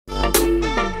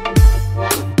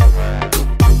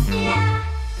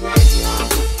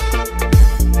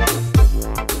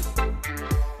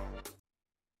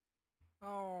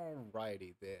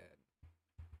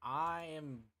I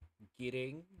am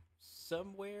getting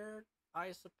somewhere,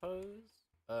 I suppose.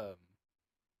 Um,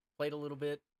 Played a little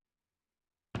bit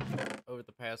over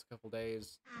the past couple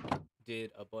days.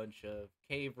 Did a bunch of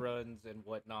cave runs and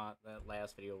whatnot. That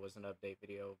last video was an update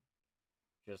video.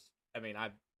 Just, I mean,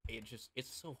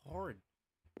 it's so hard.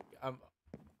 I'm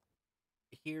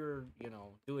here,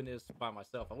 doing this by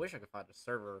myself. I wish I could find a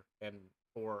server and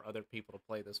or other people to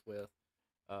play this with,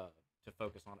 to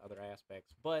focus on other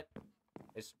aspects. But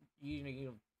it's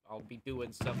I'll be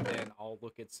doing something. I'll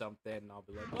look at something. And I'll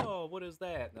be like, oh, what is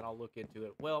that? And then I'll look into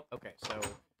it. Well, okay, so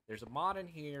there's a mod in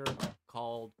here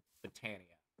called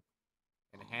Botania,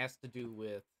 and it has to do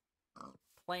with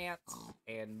plants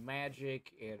and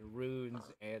magic and runes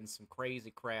and some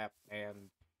crazy crap.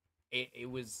 And it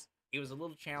was a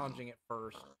little challenging at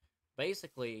first.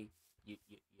 Basically, you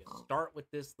start with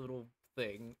this little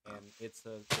thing, and it's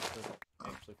a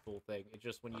actually cool thing. It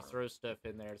just, when you throw stuff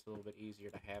in there, it's a little bit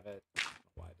easier to have it. I don't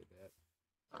know why I did that.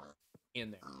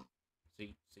 In there. So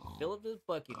you fill up this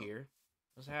bucket here.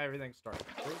 That's how everything starts.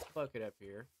 Fill this bucket up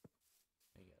here.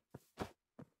 And you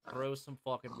throw some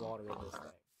fucking water in this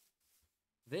thing.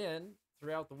 Then,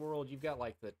 throughout the world, you've got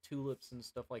like the tulips and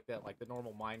stuff like that, like the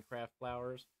normal Minecraft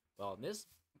flowers. Well, in this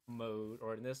mode,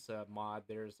 or in this mod,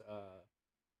 there's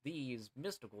these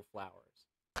mystical flowers.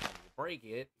 And you break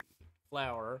it,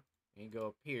 flower, and you go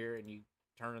up here, and you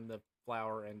turn the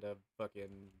flower into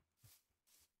fucking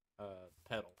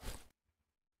petals.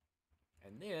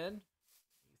 And then,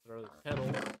 you throw the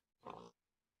petals,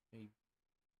 and you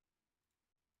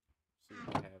see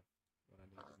if I have what I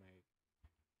need to make.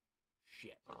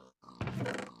 Shit. I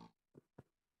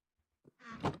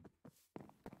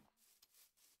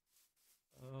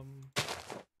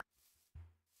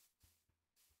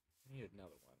need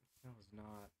another one. That was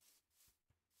not...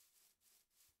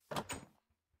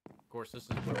 Of course, this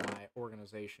is where my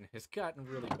organization has gotten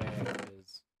really bad,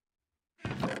 because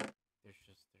there's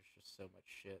just so much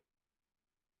shit.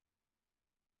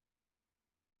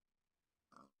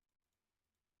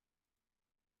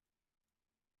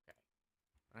 Okay.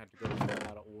 I have to go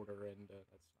out of order, and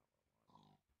that's not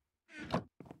what I want.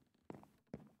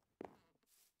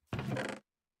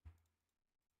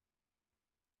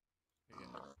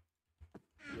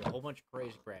 Do a whole bunch of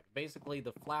crazy crap. Basically,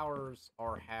 the flowers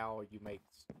are how you make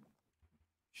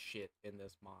shit in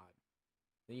this mod.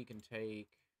 Then you can take...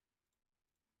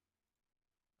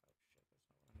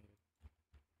 Oh shit,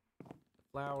 that's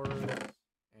not what I needed. The flowers,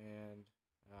 and...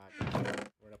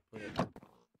 where'd I put it?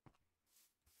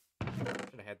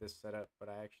 Should have had this set up, but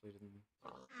I actually didn't...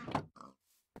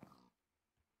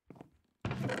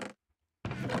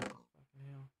 Fucking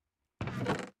hell.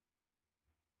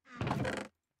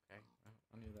 Okay,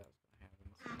 I knew that was going to happen.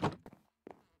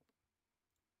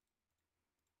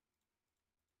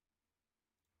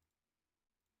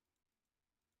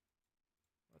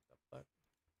 What the fuck?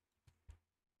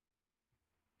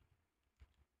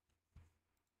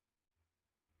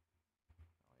 I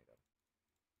need a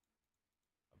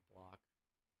block.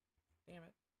 Damn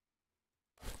it.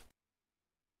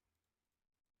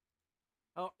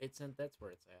 Oh, that's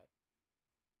where it's at.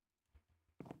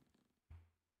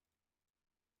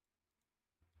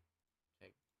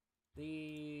 Take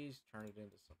these, turn it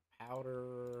into some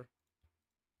powder.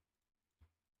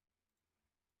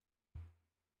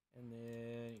 And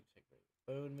then you take the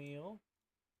bone meal.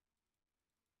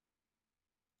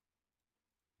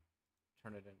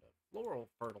 Turn it into floral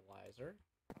fertilizer.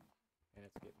 And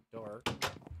it's getting dark. Go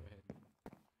ahead and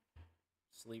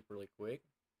sleep really quick.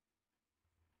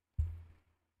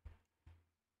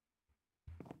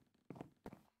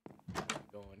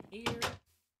 Going here.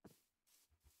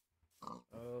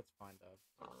 Oh, let's find a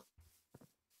spot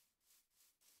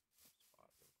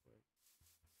real quick.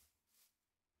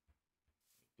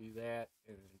 Do that,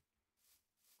 and then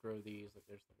grow these. Like,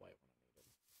 there's the white one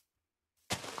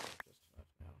I needed. Just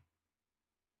enough now.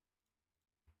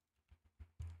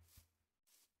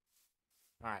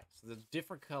 Alright, so there's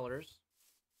different colors.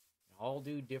 They all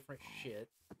do different shit.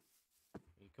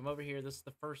 You come over here, this is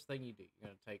the first thing you do. You're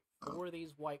going to take 4 of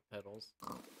these white petals,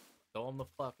 throw them the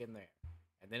fuck in there.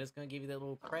 And then it's going to give you that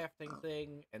little crafting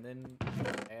thing, and then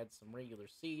add some regular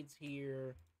seeds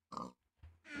here.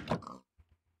 Throw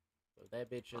that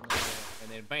bitch in there,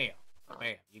 and then bam,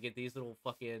 bam, you get these little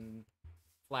fucking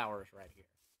flowers right here.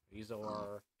 These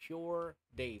are pure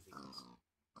daisies.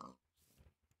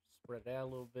 Spread it out a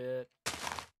little bit.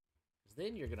 Because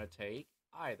then you're going to take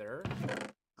either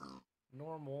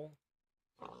normal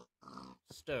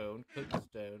stone, cooked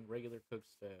stone, regular cooked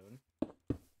stone. Put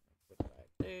it right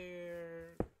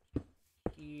there.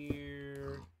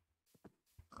 Here.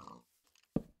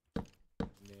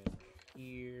 And then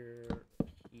here.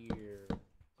 Here.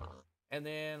 And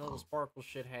then a little sparkle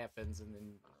shit happens, and then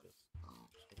you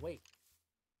just wait.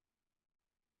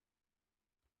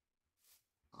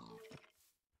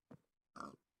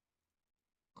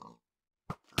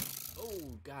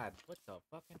 Oh, God, what the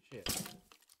fucking shit?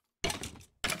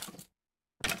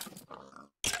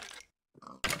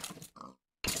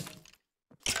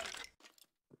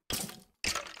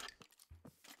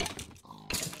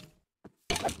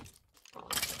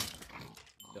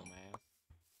 Dumbass.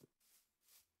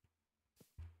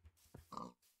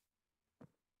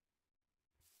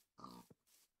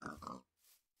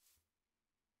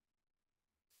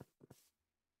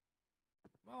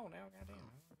 Come on now, goddamn.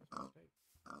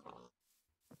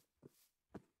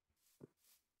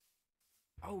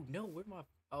 Oh no, where my?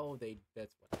 Oh,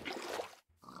 that's what.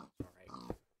 Alright.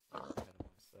 Ahead of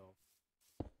myself.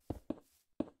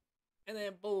 And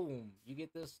then boom, you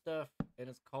get this stuff, and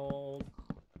it's called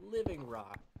living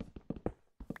rock.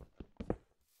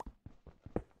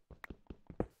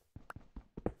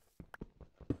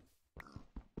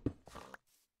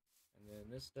 And then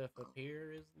this stuff up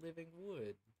here is living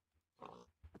wood.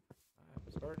 I'm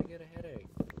starting to get a headache.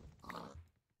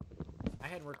 I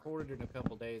hadn't recorded in a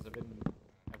couple days. I've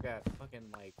got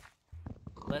fucking like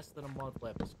less than a month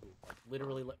left of school. Like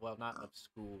literally, well, not of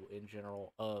school in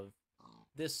general, of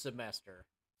this semester,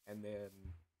 and then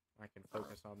I can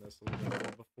focus on this a little bit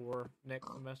more before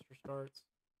next semester starts.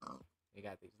 You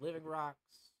got these living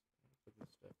rocks. Put this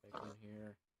stuff back in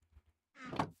here.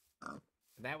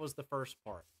 And that was the first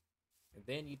part. And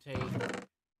then you take. Actually,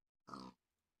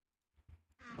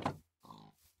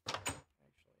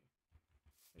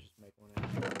 let's just make one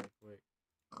out really quick.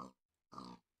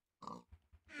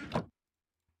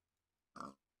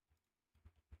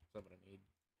 That's what I need.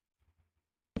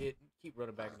 Keep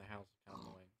running back in the house. It's kind of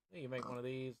annoying. Then you make one of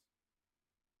these.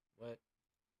 What?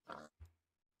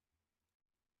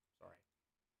 Sorry.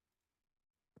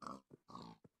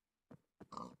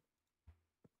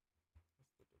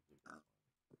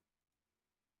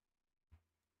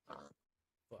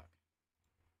 Fuck.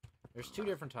 There's two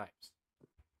different types.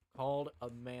 Called a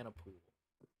mana pool.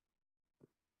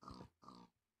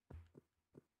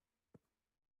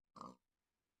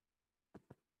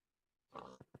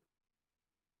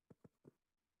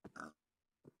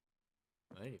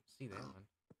 I didn't even see that one.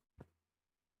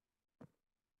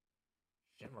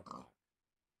 Shimmer rock,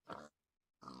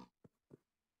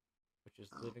 which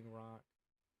is living rock,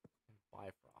 and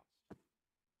bifrost,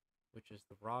 which is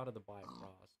the rod of the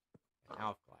bifrost, and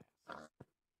alkglass.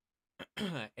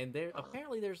 And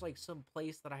apparently there's like some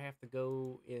place that I have to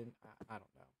go in. I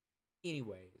don't know.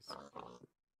 Anyways,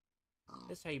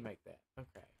 this is how you make that.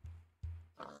 Okay.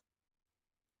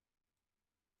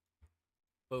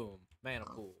 Boom, mana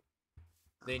pool.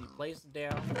 Then you place it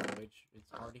down, which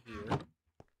it's hard to hear.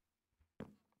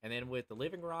 And then with the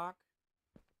living rock,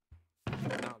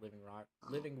 not living rock,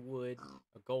 living wood,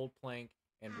 a gold plank,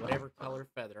 and whatever color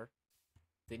feather,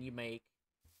 then you make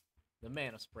the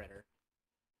mana spreader.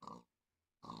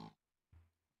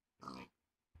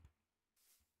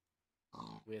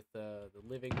 With the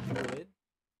living wood,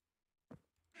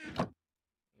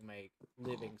 you make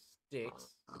living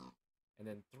sticks, and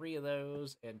then 3 of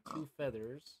those and 2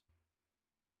 feathers.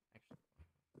 Actually,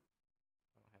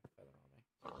 I don't have a feather on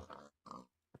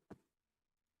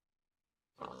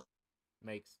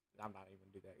me. I'm not even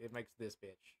gonna do that. It makes this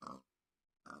bitch.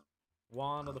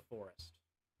 Wand of the Forest.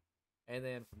 And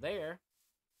then from there,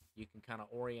 you can kind of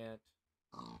orient.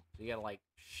 So you gotta like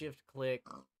shift click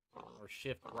or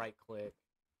shift right click,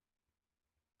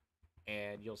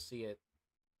 and you'll see it,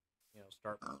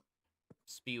 start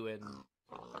spewing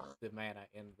the mana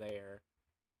in there.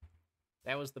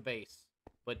 That was the base.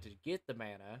 But to get the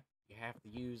mana, you have to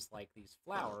use like these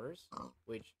flowers,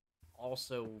 which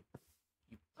also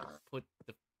you put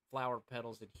the flower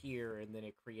petals in here, and then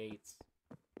it creates.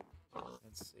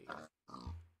 Let's see.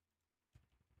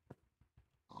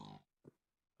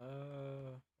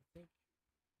 I think.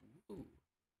 Ooh.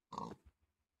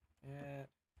 At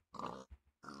Botania.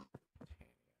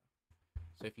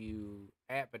 So if you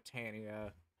at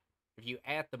Botania, if you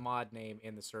add the mod name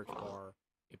in the search bar,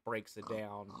 it breaks it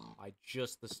down by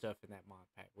just the stuff in that mod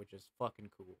pack, which is fucking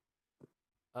cool.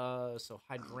 So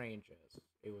hydrangeas.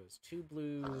 It was 2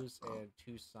 blues and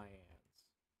 2 cyans.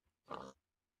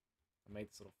 I made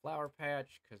this little flower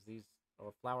pouch because these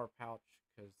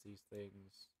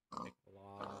things take a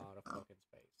lot of fucking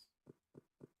space.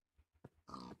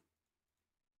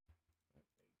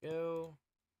 There you go.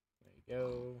 There you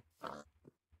go.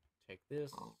 Take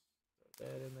this, throw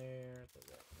that in there, throw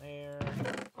that in there.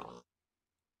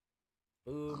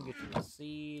 Boom, get you a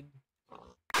seed.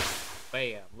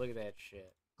 Bam, look at that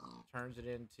shit. Turns it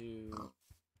into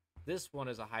This one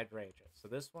is a hydrangea. So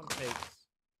this one takes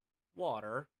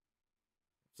water,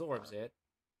 absorbs it,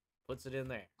 puts it in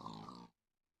there. You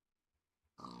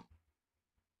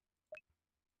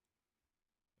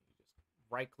just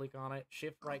right click on it,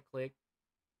 shift right click,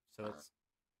 so it's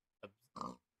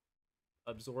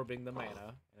absorbing the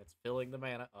mana and it's filling the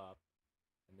mana up.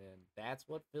 And then that's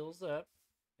what fills up.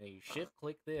 Then you shift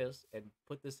click this and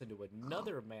put this into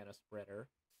another mana spreader.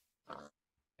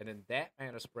 And then that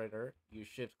mana spreader, you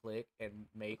shift click and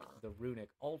make the runic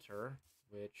altar,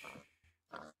 which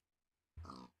there it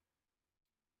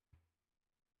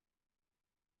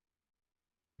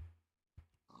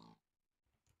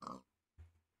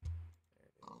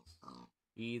is.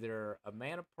 Either a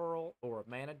mana pearl or a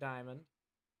mana diamond,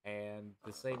 and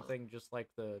the same thing just like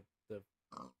the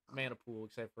mana pool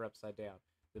except for upside down.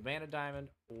 The mana diamond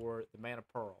or the mana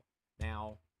pearl.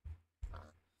 Now,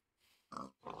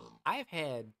 I've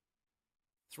had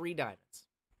 3 diamonds,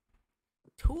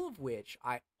 2 of which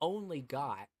I only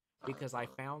got because I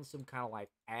found some kind of like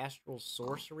astral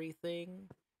sorcery thing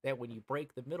that when you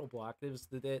break the middle block, there was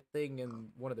that thing in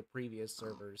one of the previous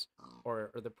servers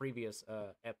or the previous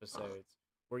episodes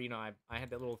where, you know, I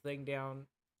had that little thing down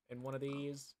in one of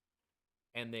these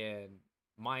and then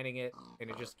mining it, and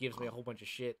it just gives me a whole bunch of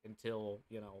shit until,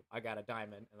 you know, I got a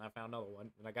diamond and I found another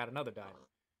one and I got another diamond.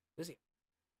 This is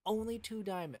only 2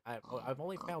 diamond. I've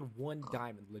only found 1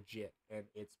 diamond legit, and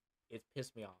it's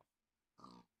pissed me off.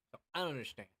 So I don't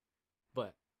understand.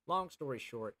 But long story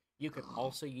short, you can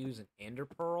also use an ender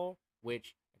pearl,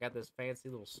 which I got this fancy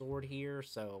little sword here,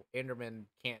 so Enderman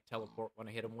can't teleport when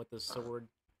I hit him with this sword.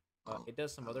 It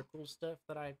does some other cool stuff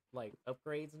that I like,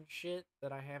 upgrades and shit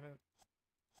that I haven't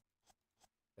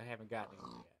gotten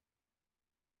into yet.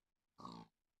 Wow,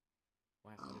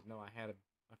 I didn't know I had a.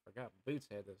 I forgot Boots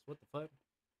had this. What the fuck?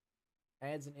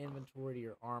 Adds an inventory to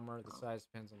your armor. The size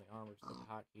depends on the armor. Just hit the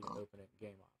hotkey to open it in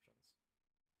game options.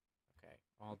 Okay,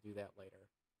 I'll do that later.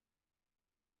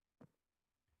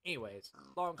 Anyways,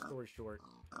 long story short,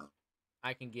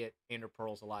 I can get ender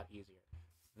pearls a lot easier.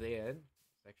 Then,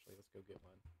 let's go get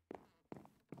one.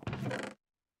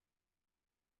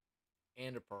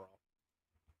 Ender pearl.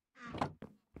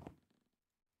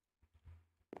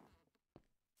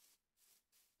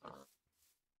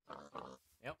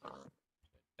 Yep.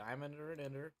 Diamond or an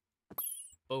ender.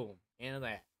 Boom. Into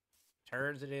that.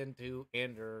 Turns it into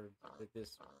ender with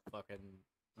this fucking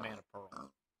mana pearl.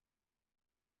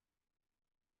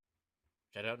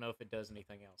 Which I don't know if it does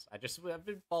anything else. I've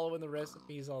been following the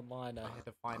recipes online. I had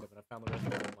to find them, and I found the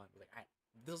recipe online. I was like,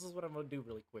 this is what I'm going to do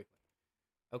really quickly.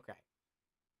 Okay.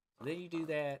 So then you do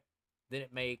that. Then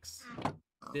it makes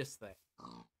this thing.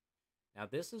 Now,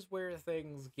 this is where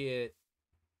things get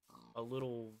a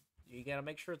little... You gotta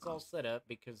make sure it's all set up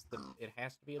because it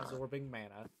has to be absorbing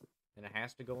mana, and it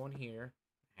has to go in here,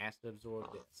 it has to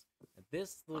absorb this. And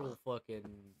this little fucking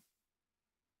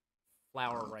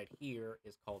flower right here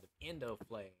is called an endo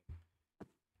flame.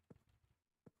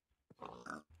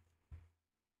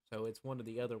 So it's one of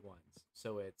the other ones.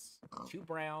 So it's 2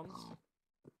 browns,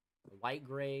 a light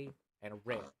gray, and a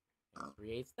red. And it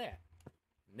creates that.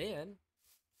 And then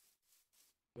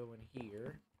go in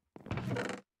here.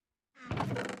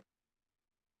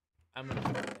 I'm gonna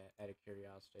try that out of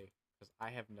curiosity because I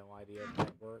have no idea if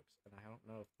that works, and I don't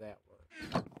know if that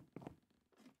works.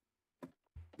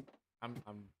 I'm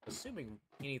assuming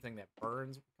anything that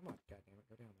burns. Come on, goddammit,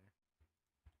 go down there.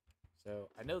 So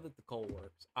I know that the coal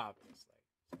works, obviously.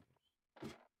 So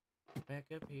back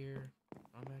up here,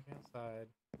 I'm back outside.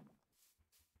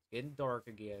 It's getting dark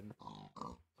again,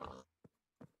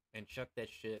 and chuck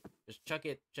that shit. Just chuck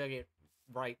it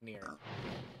right near it.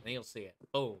 Then you'll see it.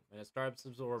 Boom. And it starts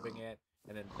absorbing it.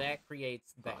 And then that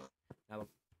creates that. Now,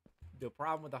 the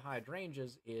problem with the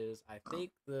hydrangeas is I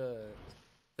think the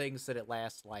thing said it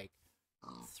lasts like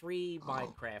 3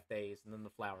 Minecraft days and then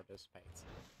the flower dissipates.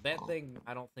 That thing,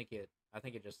 I think it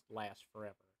just lasts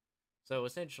forever. So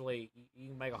essentially, you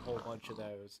can make a whole bunch of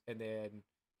those and then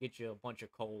get you a bunch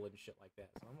of coal and shit like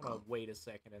that. So I'm going to wait a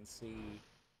second and see...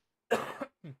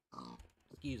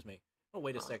 Excuse me. I'm going to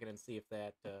wait a second and see if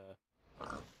that...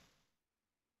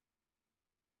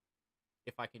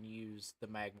 if I can use the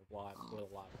magma block or the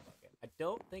lava bucket. I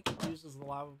don't think it uses the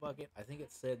lava bucket. I think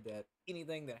it said that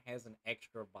anything that has an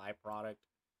extra byproduct,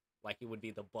 like it would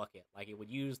be the bucket. Like it would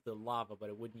use the lava, but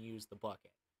it wouldn't use the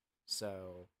bucket.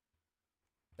 So,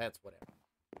 that's whatever.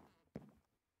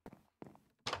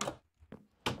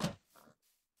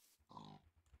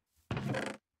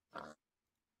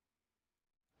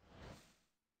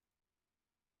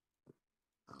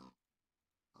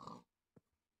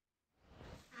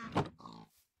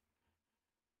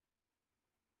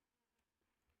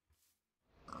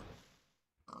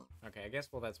 Okay, I guess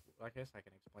I guess I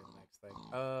can explain the next thing.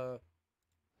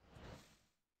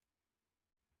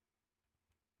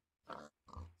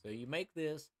 So you make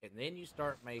this, and then you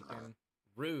start making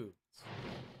runes.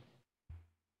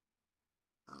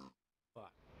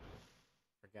 Fuck.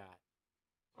 Forgot.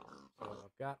 So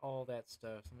I've got all that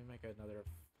stuff. So let me make another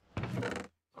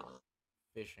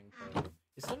fishing pole.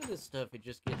 Some of this stuff, it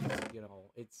just gets, you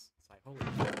know, it's like, holy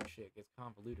shit, it gets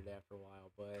convoluted after a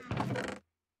while, but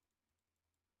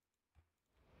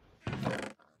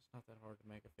it's not that hard to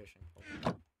make a fishing pole.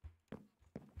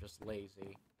 I'm just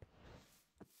lazy.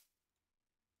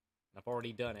 And I've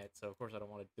already done it, so of course I don't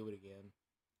want to do it again.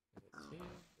 Is it 2?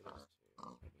 It is 2. I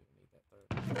don't even need that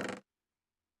third.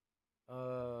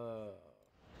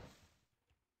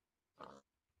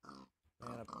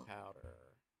 Mana powder.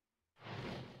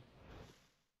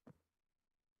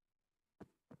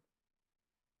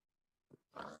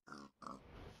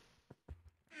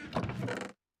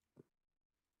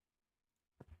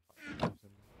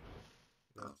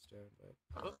 Redstone, but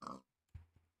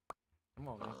come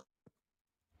on, man.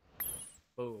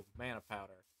 Boom, mana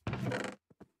powder. I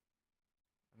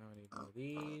know I need one of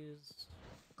these.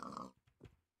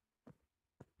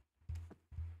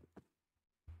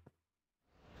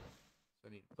 So I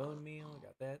need bone meal. I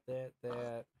got that.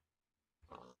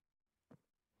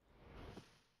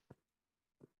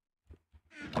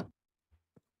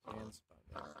 And spawn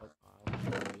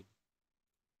down.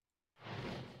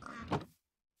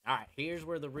 Alright, here's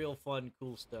where the real fun,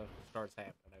 cool stuff starts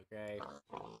happening, okay?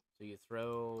 So you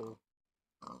throw...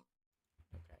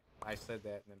 Okay, I said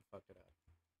that and then fucked it up.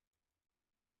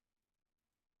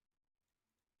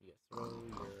 You throw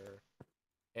your...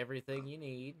 everything you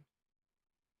need.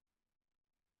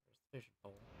 There's the fishing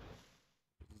pole.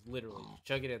 Just literally, just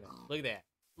chug it in there. Look at that.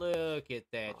 Look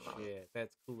at that shit.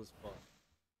 That's cool as fuck.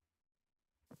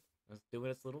 It's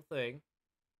doing its little thing.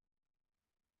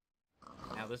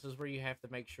 Now this is where you have to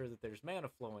make sure that there's mana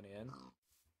flowing in.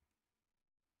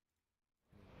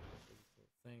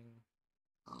 Thing.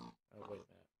 Oh, wait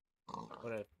a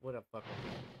minute. What a fuck up.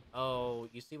 Oh,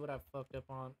 you see what I fucked up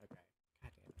on? Okay.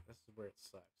 God damn it. This is where it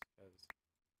sucks.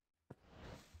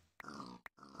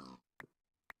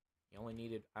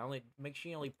 Because make sure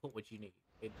you only put what you need.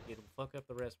 It'll fuck up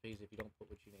the recipes if you don't put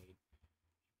what you need.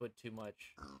 Put too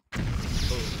much. Boom.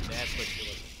 That's what you're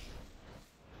looking for.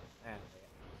 Ah,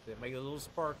 yeah. Make a little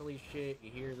sparkly shit. You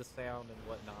hear the sound and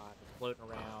whatnot. It's floating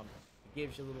around. It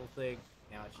gives you a little thing.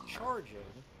 Now it's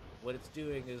charging. What it's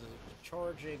doing is it's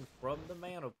charging from the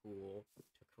mana pool to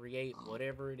create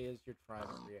whatever it is you're trying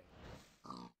to create.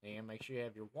 And make sure you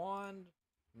have your wand.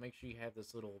 Make sure you have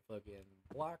this little fucking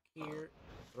block here.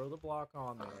 Throw the block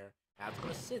on there. Now it's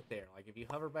going to sit there. Like if you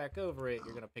hover back over it,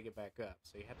 you're going to pick it back up.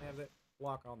 So you have to have that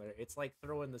block on there. It's like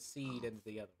throwing the seed into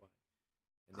the other one.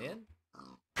 And then,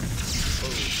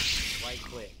 boom, right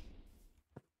click.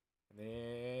 And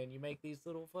then you make these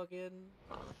little fucking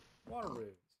water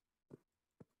runes.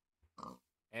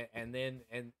 And then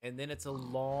it's a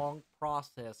long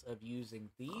process of using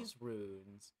these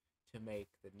runes to make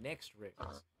the next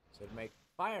runes. So to make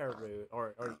fire rune,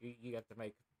 or you have to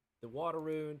make the water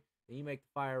rune, then you make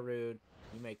the fire rune,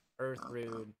 you make earth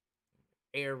rune,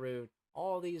 air rune,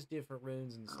 all these different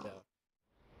runes and stuff.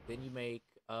 Then you make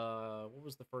what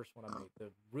was the first one I made?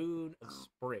 The rune of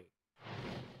spring.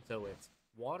 So it's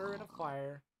water and a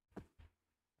fire.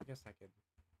 I guess I could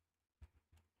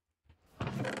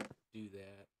do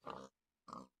that.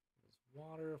 It's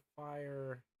water,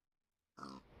 fire.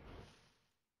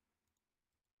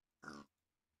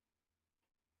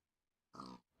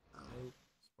 Nope,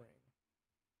 spring.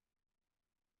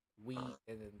 Wheat,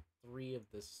 and then 3 of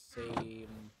the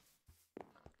same.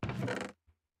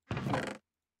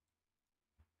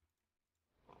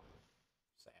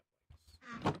 Saplings.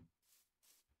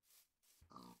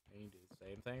 And you do the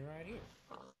same thing right here.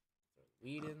 Throw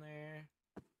wheat in there.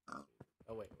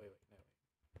 Oh, wait, no, wait.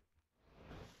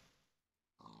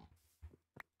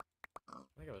 I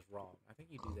think I was wrong. I think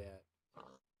you do that.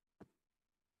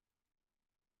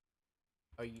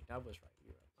 Oh, I was right.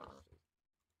 You're right.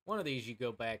 One of these you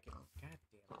go back and... God damn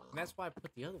it. And that's why I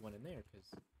put the other one in there, because...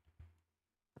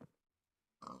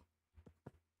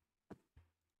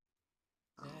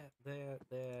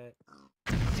 That...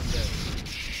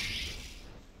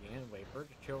 Again, wait for it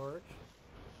to charge.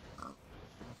 Let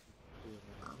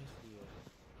me see it.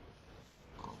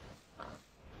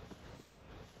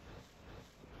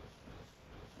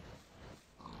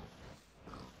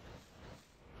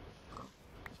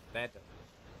 That doesn't.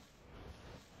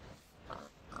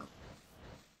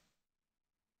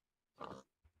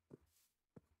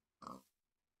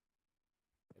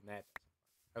 And that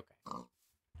doesn't work.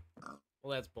 Okay.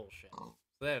 Well, that's bullshit. So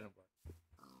that didn't work.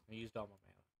 I used all my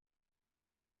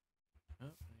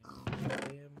mana. Oh, I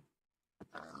damn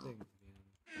things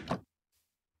again.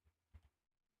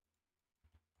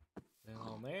 Then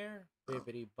on there,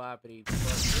 bippity boppity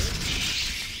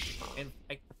boppity. And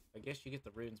I guess you get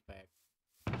the runes back.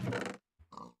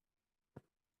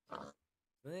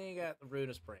 Then you got the Rune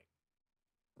of Spring.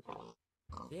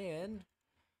 Then,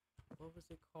 what was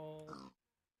it called?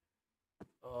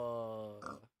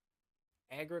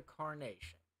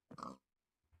 Agricarnation.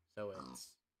 So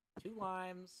it's 2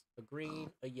 limes, a green,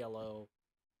 a yellow,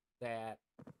 that,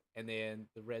 and then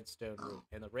the redstone root.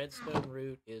 And the redstone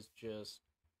root is just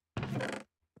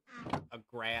a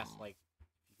grass, like,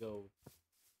 if you go,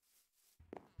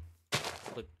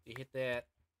 click, you hit that,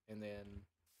 and then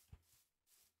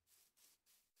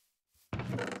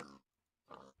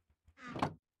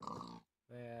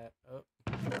that, oh.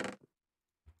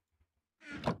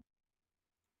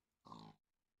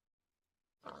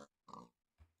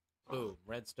 Boom,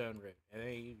 redstone root. And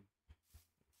then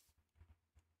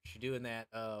you're doing that,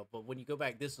 but when you go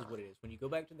back, this is what it is. When you go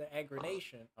back to the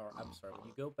agrination, or I'm sorry, when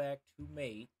you go back to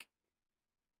make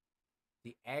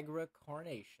the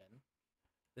agricarnation,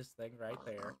 this thing right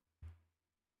there,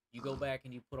 you go back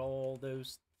and you put all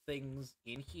those things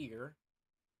in here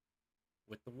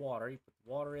with the water. You put the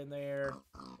water in there,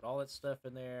 put all that stuff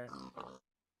in there,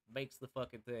 makes the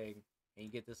fucking thing, and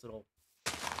you get this little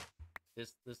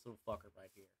little fucker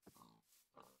right here.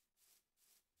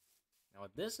 Now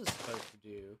what this is supposed to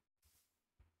do,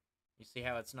 you see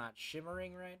how it's not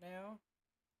shimmering right now?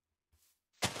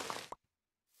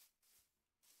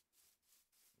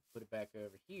 Put it back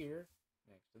over here,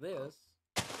 next to this.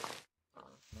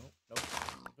 Nope, a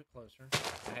bit closer.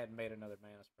 I hadn't made another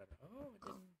mana spreader. Oh, it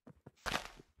didn't.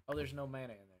 Oh, there's no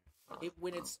mana in there.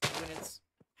 When it's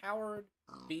powered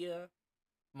via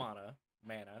mana,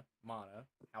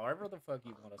 however the fuck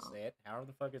you want to say it, however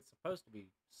the fuck it's supposed to be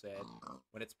said,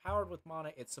 when it's powered with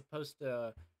mana, it's supposed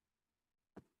to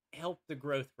help the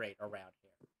growth rate around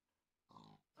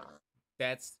here.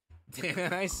 That's...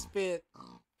 I spent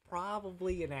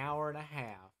probably an hour and a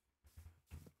half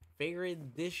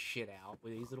figuring this shit out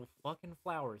with these little fucking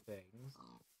flower things,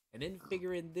 and then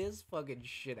figuring this fucking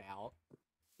shit out,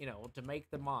 you know, to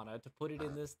make the mana, to put it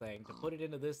in this thing, to put it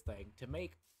into this thing, to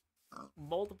make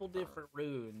multiple different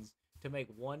runes, to make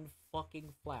one fucking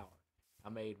flower. I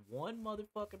made one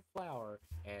motherfucking flower,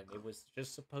 and it was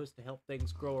just supposed to help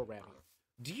things grow around here.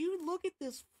 Do you look at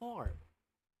this farm?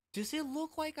 Does it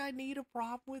look like I need a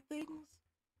problem with things?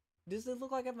 Does it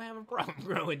look like I'm having a problem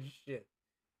growing shit?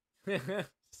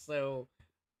 So,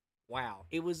 wow,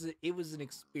 it was an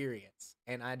experience,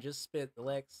 and I just spent the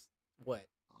next, what,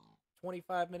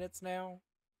 25 minutes now,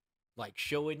 like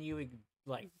showing you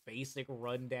like basic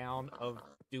rundown of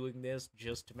doing this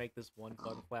just to make this one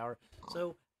fun flower.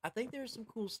 So I think there's some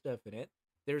cool stuff in it.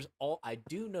 I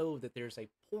do know that there's a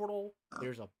portal,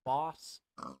 there's a boss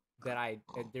and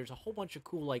there's a whole bunch of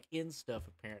cool like end stuff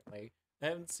apparently. I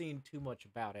haven't seen too much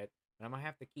about it, and I'm gonna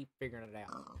have to keep figuring it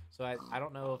out. So I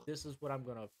don't know if this is what I'm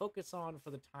gonna focus on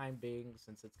for the time being,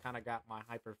 since it's kind of got my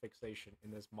hyperfixation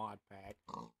in this mod pack.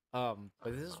 But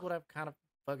this is what I've kind of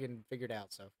fucking figured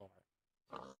out so far.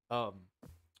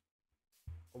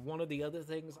 One of the other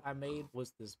things I made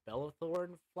was this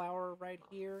Bellathorn flower right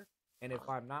here, and if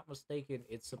I'm not mistaken,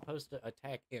 it's supposed to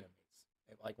attack enemies.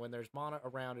 Like when there's mana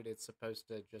around it, it's supposed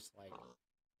to just like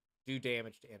do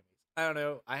damage to enemies. I don't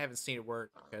know. I haven't seen it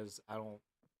work because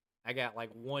I got like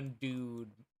one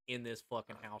dude in this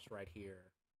fucking house right here,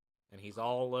 and he's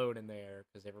all alone in there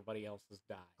because everybody else has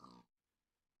died.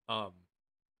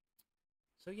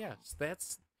 So yeah, so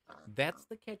that's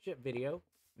the catch-up video.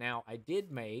 Now I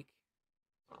did make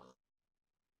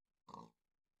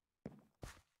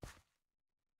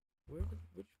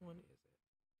which one is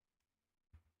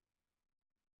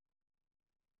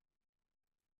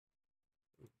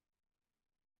it?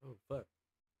 Oh fuck.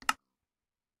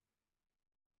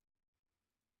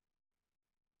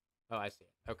 Oh, I see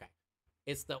it. Okay.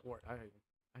 It's the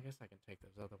I guess I can take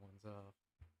those other ones off.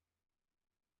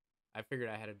 I figured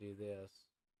I had to do this.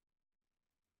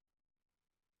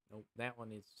 Nope, that one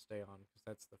needs to stay on because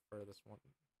that's the furthest one.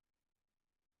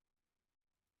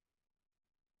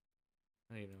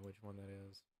 I don't even know which one that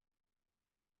is.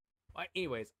 But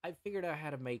anyways, I figured out how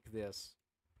to make this.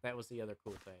 That was the other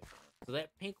cool thing. So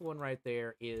that pink one right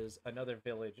there is another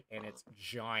village, and it's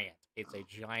giant. It's a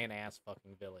giant-ass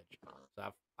fucking village.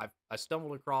 So I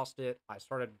stumbled across it. I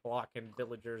started blocking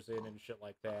villagers in and shit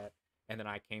like that, and then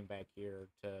I came back here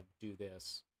to do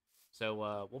this.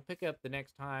 So we'll pick up the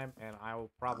next time, and I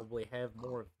will probably have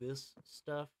more of this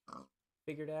stuff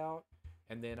figured out.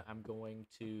 and then I'm going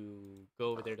to go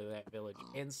over there to that village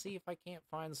and see if I can't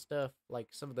find stuff like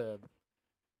some of the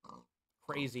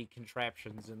crazy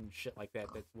contraptions and shit like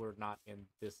that that were not in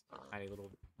this tiny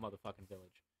little motherfucking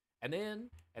village. And then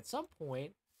at some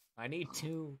point, I need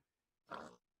to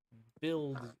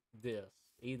build this.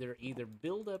 Either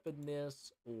build up in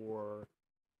this, or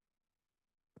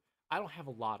I don't have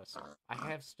a lot of stuff. I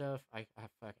have stuff. I don't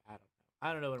know.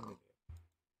 I don't know what I'm gonna do.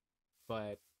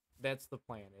 But that's the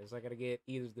plan. Is I gotta get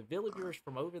either the villagers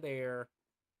from over there,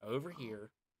 over here,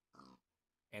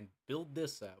 and build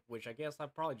this up. Which I guess I'll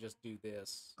probably just do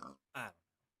this. I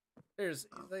don't know.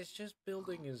 There's just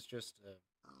building is just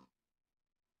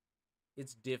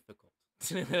it's difficult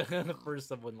for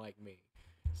someone like me.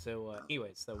 So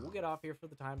anyways, so we'll get off here for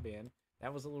the time being.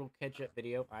 That was a little catch-up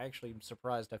video. I actually am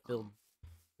surprised I filmed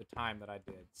the time that I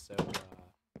did. So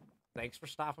thanks for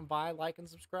stopping by, like and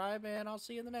subscribe, and I'll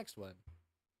see you in the next one.